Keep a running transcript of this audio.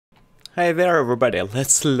Hi there everybody,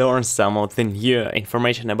 let's learn some of the new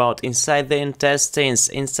information about inside the intestines,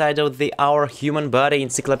 inside of our human body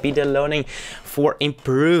encyclopedia learning to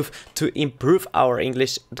improve our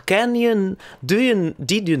English. Did you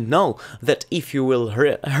know that if you will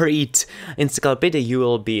read encyclopedia you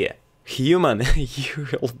will be human? You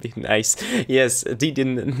will be nice. Yes,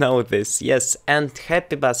 didn't know this. Yes, and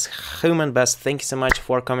happy bus, human bus. Thank you so much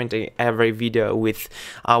for commenting every video with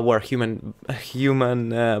our human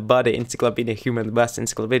body encyclopedia, human bus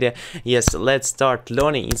encyclopedia. Yes, let's start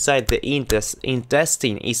learning. Inside the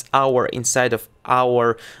intestine is our inside of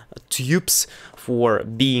our tubes for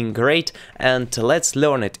being great, and let's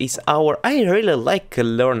learn it. Is our I really like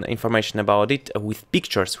learn information about it with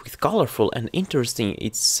pictures, with colorful and interesting.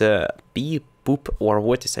 It's pee, poop, or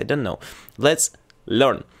what is, I don't know. Let's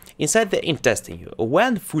learn. Inside the intestine,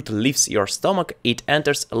 when food leaves your stomach, it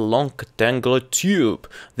enters a long rectangular tube.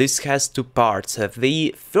 This has two parts.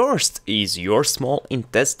 The first is your small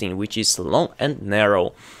intestine, which is long and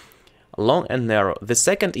narrow. The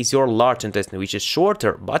second is your large intestine, which is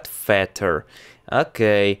shorter but fatter.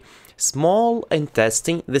 Okay, the small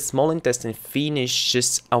intestine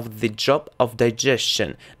finishes of the job of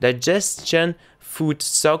digestion. Food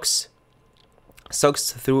soaks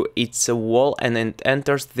through its wall and it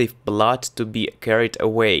enters the blood to be carried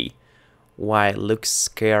away. Why, looks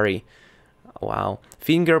scary. Wow.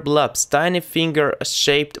 Finger blobs. Tiny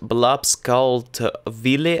finger-shaped blobs called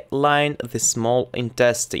villi line the small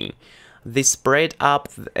intestine. They spread up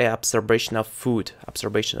the absorption of food.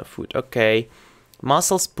 Okay.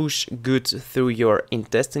 Muscles push goods through your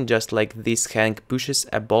intestine just like this hand pushes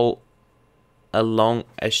a ball along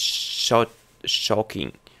a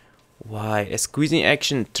shocking. Why? A squeezing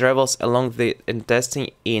action travels along the intestine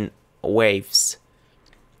in waves.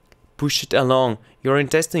 Push it along. Your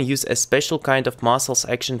intestine uses a special kind of muscles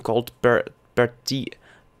action called peristalsis.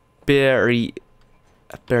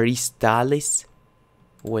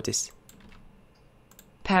 What is?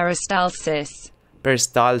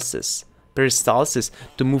 Peristalsis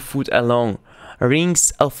to move food along.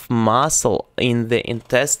 Rings of muscle in the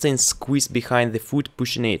intestine squeeze behind the food,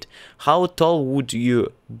 pushing it. How tall would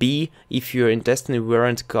you be if your intestine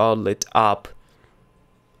weren't curled up?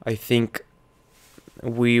 I think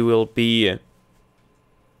we will be...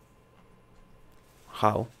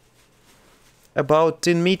 how? About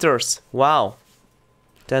 10 meters. Wow.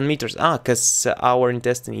 10 meters. Because our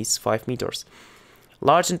intestine is 5 meters.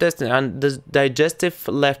 Large intestine and the digestive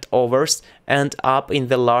leftovers end up in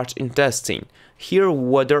the large intestine. Here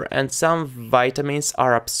water and some vitamins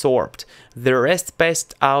are absorbed. The rest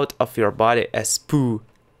passed out of your body as poo.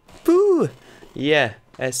 Poo! Yeah,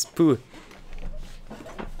 as poo.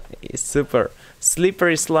 Super.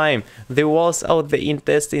 Slippery slime. The walls of the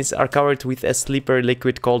intestines are covered with a slippery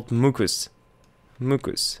liquid called mucus.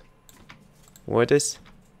 Mucus. What is?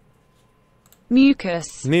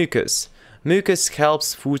 Mucus. Mucus. Mucus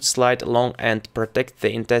helps food slide along and protect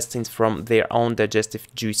the intestines from their own digestive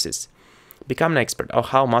juices. Become an expert on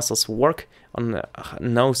how muscles work on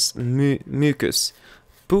nose mucus.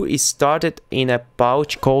 Poo is started in a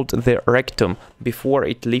pouch called the rectum before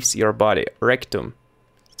it leaves your body. Rectum.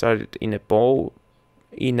 Started in a pouch.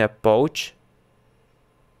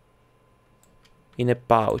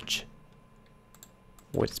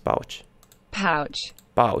 What is pouch?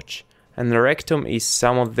 Pouch. And the rectum is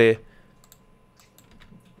some of the...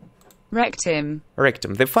 Rectum.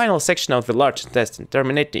 The final section of the large intestine,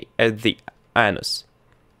 terminating at the anus.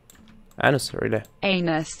 Anus, really?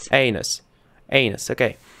 Anus,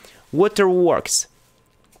 okay. Water works.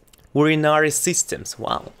 Urinary systems,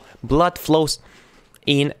 wow. Blood flows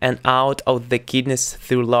in and out of the kidneys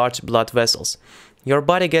through large blood vessels. Your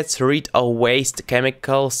body gets rid of waste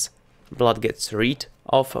chemicals. Blood gets rid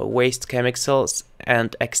of waste chemicals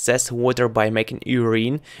and excess water by making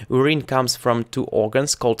urine. Urine comes from two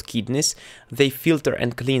organs called kidneys. They filter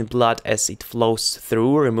and clean blood as it flows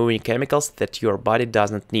through, removing chemicals that your body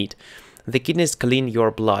doesn't need. The kidneys clean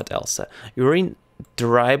your blood also. Urine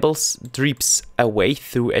drips away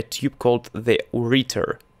through a tube called the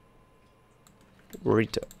ureter.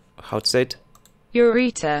 How to say it?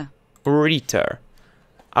 Ureter.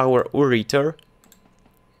 Our ureter.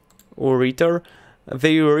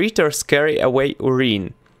 The ureters carry away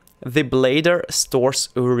urine. The bladder stores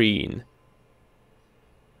urine.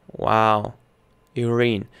 Wow.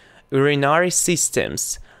 Urine. Urinary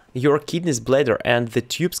systems. Your kidneys, bladder, and the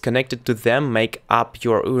tubes connected to them make up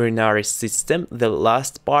your urinary system. The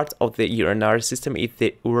last part of the urinary system is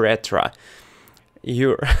the urethra.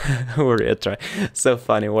 Urethra. So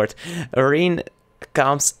funny word. Urine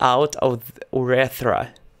comes out of the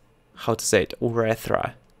urethra. How to say it?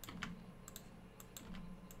 Urethra.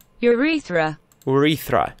 urethra,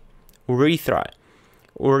 Urethra. Urethra.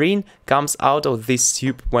 Urine comes out of this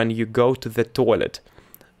tube when you go to the toilet.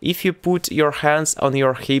 If you put your hands on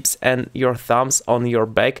your hips and your thumbs on your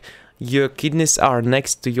back, your kidneys are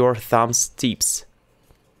next to your thumbs tips.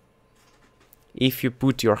 If you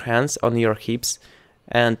put your hands on your hips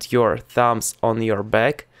and your thumbs on your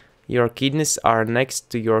back, your kidneys are next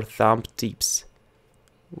to your thumb tips.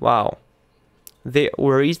 Wow. The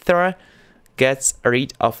urethra gets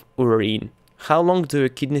rid of urine. How long do your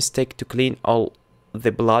kidneys take to clean all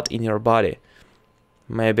the blood in your body?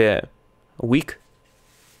 Maybe a week?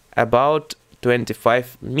 About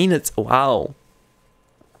 25 minutes. Wow.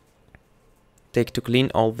 Take to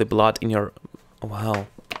clean all the blood in your... Wow.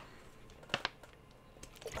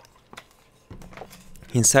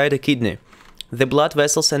 Inside a kidney. The blood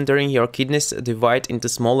vessels entering your kidneys divide into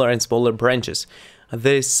smaller and smaller branches.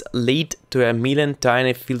 This lead to a million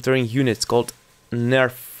tiny filtering units called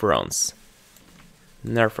nephrons.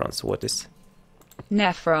 Nephrons, what is?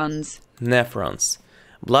 nephrons, Nephrons.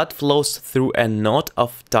 Blood flows through a knot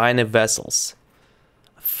of tiny vessels.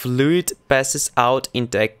 Fluid passes out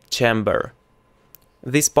into a chamber.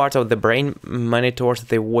 This part of the brain monitors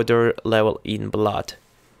the water level in blood.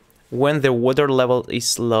 When the water level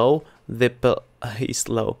is low,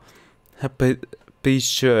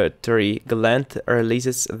 pituitary gland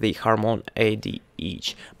releases the hormone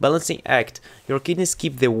ADH. Balancing act. Your kidneys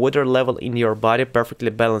keep the water level in your body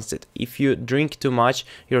perfectly balanced. If you drink too much,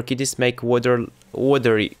 your kidneys make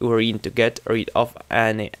watery urine to get rid of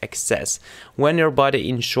any excess. When your body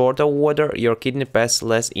is short of water, your kidney passes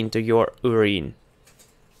less into your urine.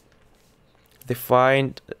 The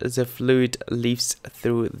fluid leaves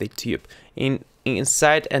through the tube.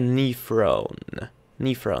 Inside a nephron.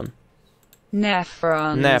 Nephrons.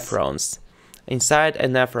 Inside a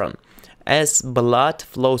nephron. As blood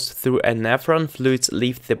flows through a nephron, fluids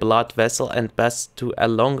leave the blood vessel and pass to a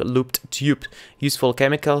long looped tube. Useful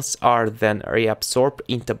chemicals are then reabsorbed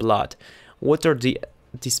into blood. Water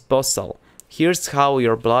disposal. Here's how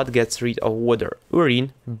your blood gets rid of water: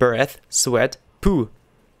 urine, breath, sweat, poo.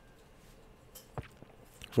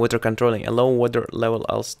 Water controlling. A low water level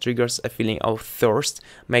also triggers a feeling of thirst,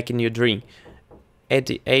 making you drink.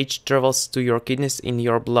 ADH travels to your kidneys in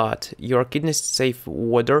your blood. Your kidneys save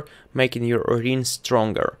water, making your urine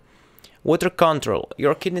stronger. Water control.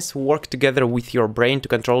 Your kidneys work together with your brain to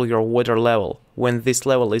control your water level. When this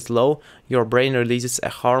level is low, your brain releases a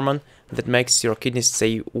hormone that makes your kidneys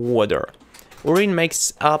save water. Urine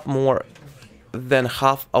makes up more than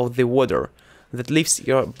half of the water that leaves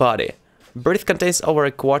your body. Breath contains over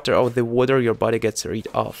a quarter of the water your body gets rid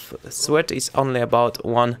of. Sweat is only about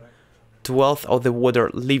 1/12 of the water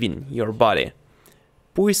leaving your body.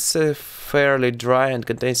 Poo is fairly dry and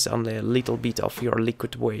contains only a little bit of your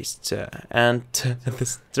liquid waste. And the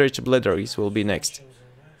stretch bladder will be next.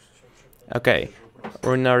 Okay,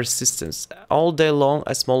 urinary systems. All day long,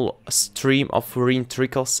 a small stream of urine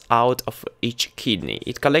trickles out of each kidney.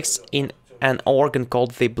 It collects in an organ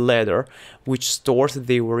called the bladder, which stores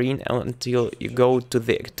the urine until you go to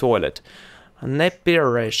the toilet. Nappy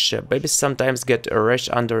rash. Babies sometimes get a rash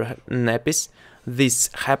under nappies. This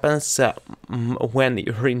happens when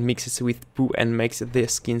urine mixes with poo and makes the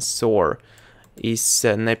skin sore. Is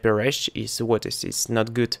nappy rash is what is it's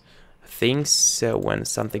not good things when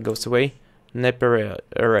something goes away. Nappy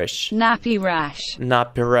rash. nappy rash,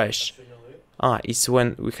 Nappy rash. It's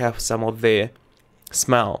when we have some of the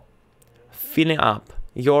smell. Filling up.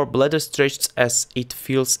 Your bladder stretches as it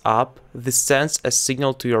fills up. This sends a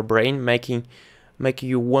signal to your brain, making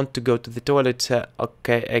you want to go to the toilet.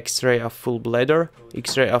 Okay, X-ray of full bladder,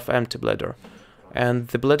 X-ray of empty bladder. And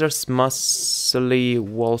the bladder's muscly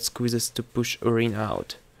wall squeezes to push urine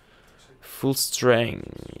out. Full strength.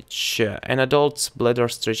 An adult's bladder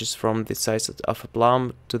stretches from the size of a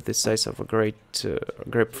plum to the size of a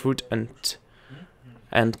grapefruit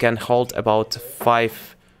and can hold about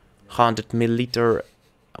 500 milliliter,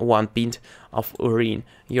 1 pint of urine.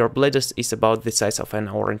 Your bladder is about the size of an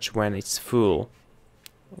orange when it's full.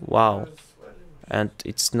 Wow. And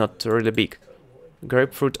it's not really big.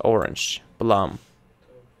 Grapefruit, orange, plum.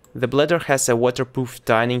 The bladder has a waterproof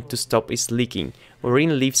lining to stop its leaking.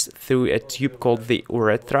 Urine leaves through a tube called the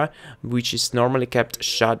urethra, which is normally kept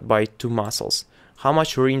shut by 2 muscles. How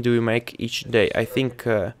much urine do you make each day? I think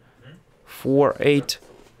 8.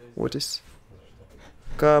 What is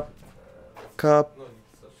cup?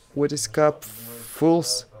 What is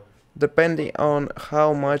cupfuls? Depending on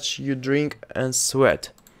how much you drink and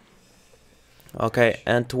sweat. Okay,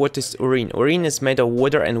 and what is urine? Urine is made of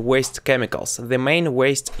water and waste chemicals. The main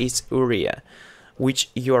waste is urea, which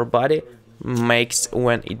your body makes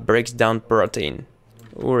when it breaks down protein.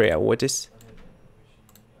 Urea, what is?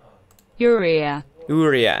 Urea.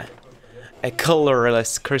 Urea. A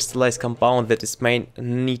colorless crystallized compound that is main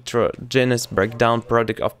nitrogenous breakdown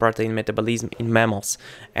product of protein metabolism in mammals,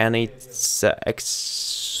 and it's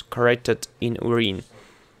excreted in urine.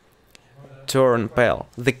 Turn pale.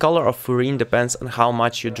 The color of urine depends on how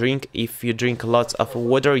much you drink. If you drink lots of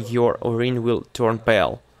water, your urine will turn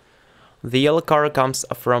pale. The yellow color comes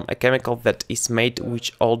from a chemical that is made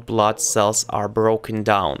which old blood cells are broken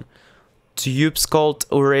down. Tubes called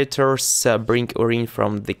ureters bring urine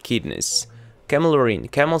from the kidneys. Camel urine.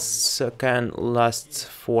 Camels can last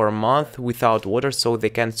for a month without water, so they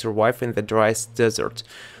can survive in the driest desert.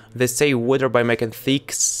 They save water by making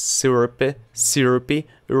thick, syrupy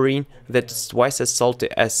urine that is twice as salty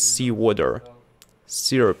as seawater.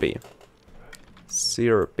 Syrupy.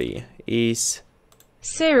 Syrupy is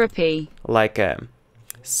Syrupy. like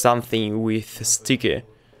something with sticky.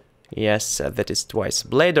 Yes, that is twice.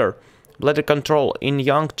 Bladder. Bladder control. In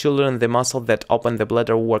young children, the muscle that open the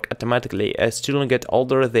bladder work automatically. As children get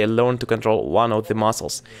older, they learn to control one of the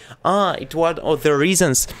muscles. It one of the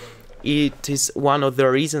reasons. It is one of the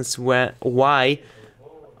reasons why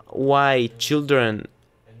children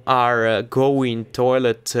are going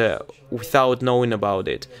toilet without knowing about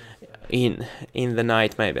it in the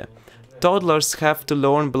night maybe. Toddlers have to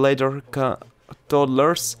learn bladder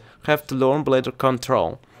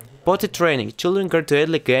control. Potty training. Children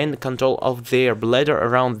gradually gain control of their bladder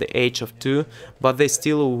around the age of 2, but they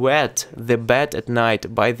still wet the bed at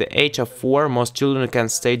night. By the age of 4, most children can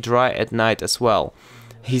stay dry at night as well.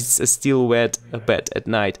 He's still wet a bed at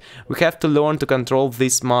night. We have to learn to control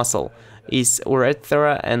this muscle. Is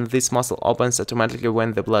urethra, and this muscle opens automatically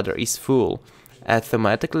when the bladder is full.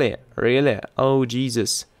 Automatically? Really? Oh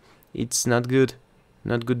Jesus. It's not good.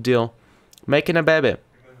 Not good deal. Making a baby.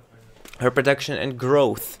 Reproduction and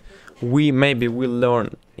growth. We maybe will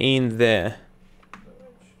learn in the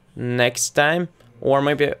next time, or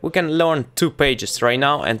maybe we can learn 2 pages right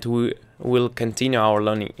now and we will continue our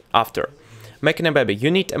learning after. Making a baby. You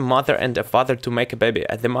need a mother and a father to make a baby.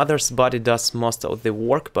 The mother's body does most of the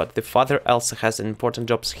work, but the father also has an important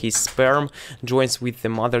job. His sperm joins with the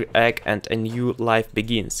mother egg and a new life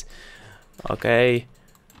begins. Okay.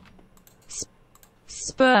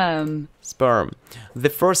 Sperm. Sperm. The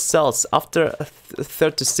first cells. After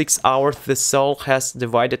 36 hours, the cell has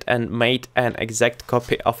divided and made an exact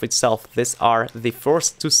copy of itself. These are the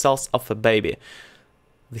first 2 cells of a baby.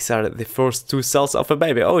 These are the first 2 cells of a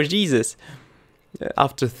baby. Oh, Jesus!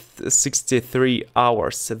 After 63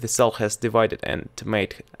 hours, the cell has divided and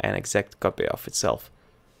made an exact copy of itself.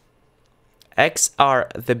 Eggs are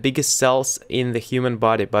the biggest cells in the human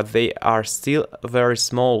body, but they are still very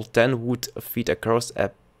small. 10 would fit across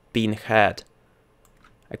a pinhead.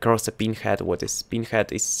 Across a pinhead. What is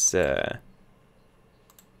pinhead? Is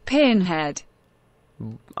Pinhead.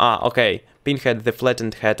 Okay. Pinhead, the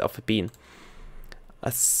flattened head of a pin.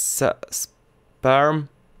 A sperm.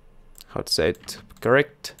 How to say it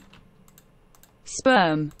correct?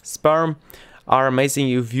 Sperm. Sperm are amazing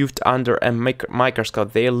if viewed under a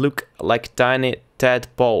microscope. They look like tiny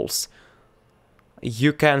tadpoles.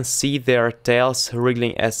 You can see their tails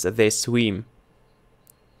wriggling as they swim.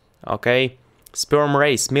 Okay. Sperm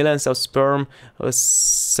race. Millions of sperm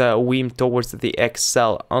swim towards the egg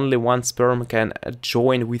cell. Only one sperm can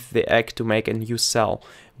join with the egg to make a new cell.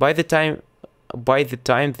 By the time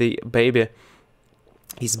the baby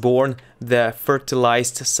is born, the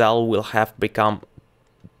fertilized cell will have become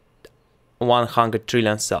 100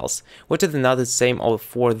 trillion cells. What is another same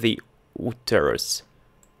for the uterus?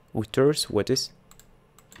 Uterus? What is?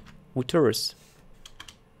 Uterus.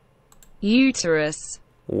 Uterus.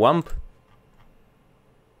 Womb.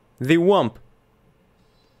 The womb.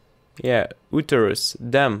 Yeah, uterus.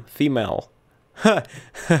 Damn, female. A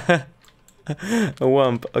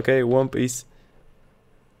womb. Okay, womb is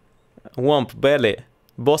womb, belly,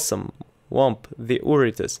 bosom, womb, the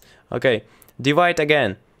uretus. Okay, divide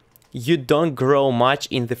again. You don't grow much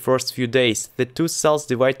in the first few days. The 2 cells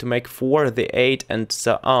divide to make 4, the 8, and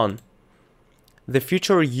so on. The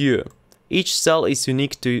future you. Each cell is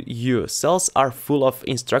unique to you. Cells are full of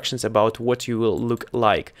instructions about what you will look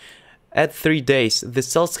like. At 3 days, the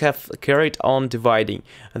cells have carried on dividing.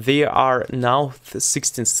 There are now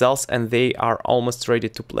 16 cells and they are almost ready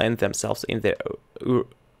to plant themselves in the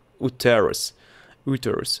uterus.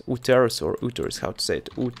 Uterus. Uterus or uterus. How to say it?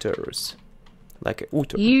 Uterus. Like a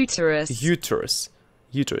uterus. Uterus.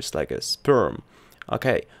 Uterus, like a sperm.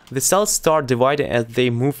 Okay. The cells start dividing as they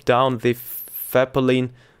move down the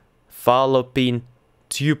fallopian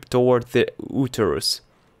tube toward the uterus.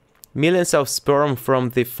 Millions of sperm from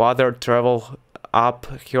the father travel up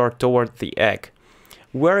here toward the egg.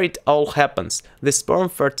 where it all happens. The sperm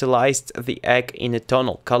fertilized the egg in a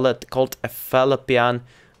tunnel called a fallopian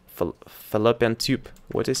tube.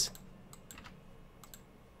 What is?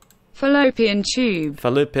 Fallopian tube.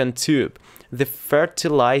 Fallopian tube. The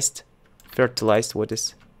fertilized, what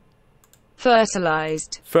is?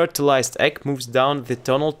 Fertilized. Fertilized egg moves down the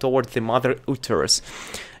tunnel toward the mother uterus.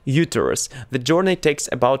 The journey takes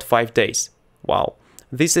about 5 days. Wow.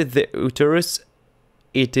 This is the uterus.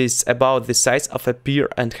 It is about the size of a pear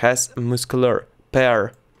and has muscular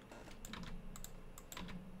pear,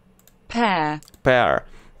 and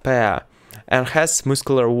has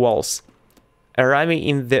muscular walls. Arriving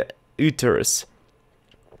in the uterus.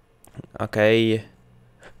 Okay.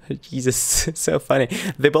 Jesus, so funny.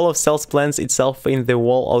 The ball of cells plants itself in the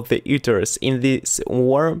wall of the uterus. In this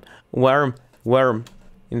warm,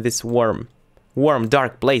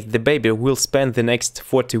 dark place, the baby will spend the next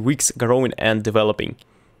 40 weeks growing and developing.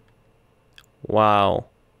 Wow.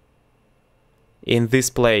 In this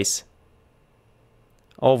place.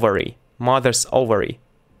 Ovary. Mother's ovary.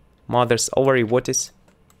 Mother's ovary, what is?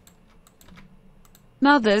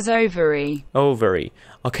 Mother's ovary. Ovary.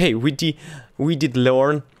 Okay, we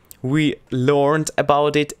learned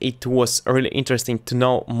about it. It was really interesting to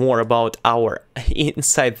know more about our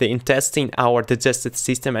inside the intestine, our digestive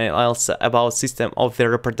system, and also about system of the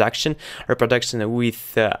reproduction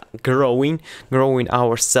with growing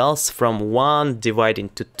our cells from 1 dividing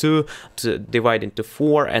to 2 to dividing to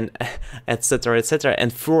 4 and etc.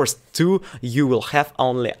 And first 2 you will have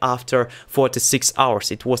only after 46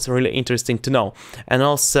 hours. It was really interesting to know. And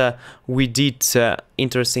also we did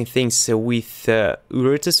interesting things with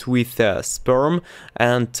ureter, with sperm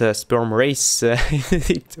and sperm race.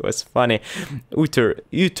 It was funny.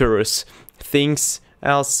 Uterus things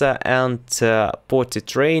also, and potty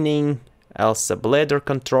training, also bladder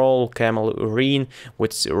control, camel urine,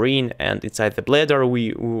 what's urine, and inside the bladder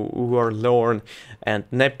we were learn. And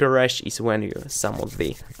nappy rash is when you some of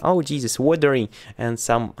the watering, and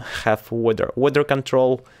some have water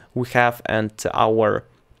control we have. And our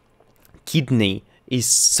kidney is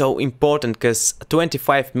so important because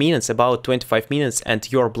about 25 minutes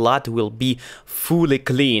and your blood will be fully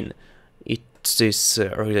clean. It is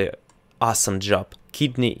a really awesome job.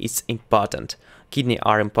 Kidney is important. Kidney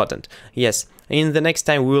are important. Yes. In the next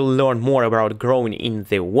time we will learn more about growing in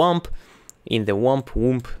the womb.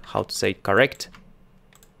 Womb, how to say it correct?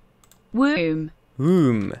 Womb.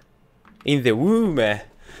 In the womb.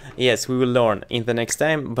 Yes, we will learn in the next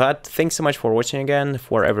time. But thanks so much for watching again,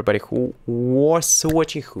 for everybody who was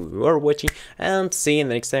watching, who are watching, and see you in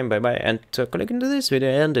the next time. Bye bye. And click into this video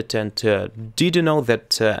and did you know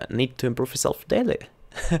that need to improve yourself daily?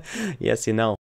 Yes, you know.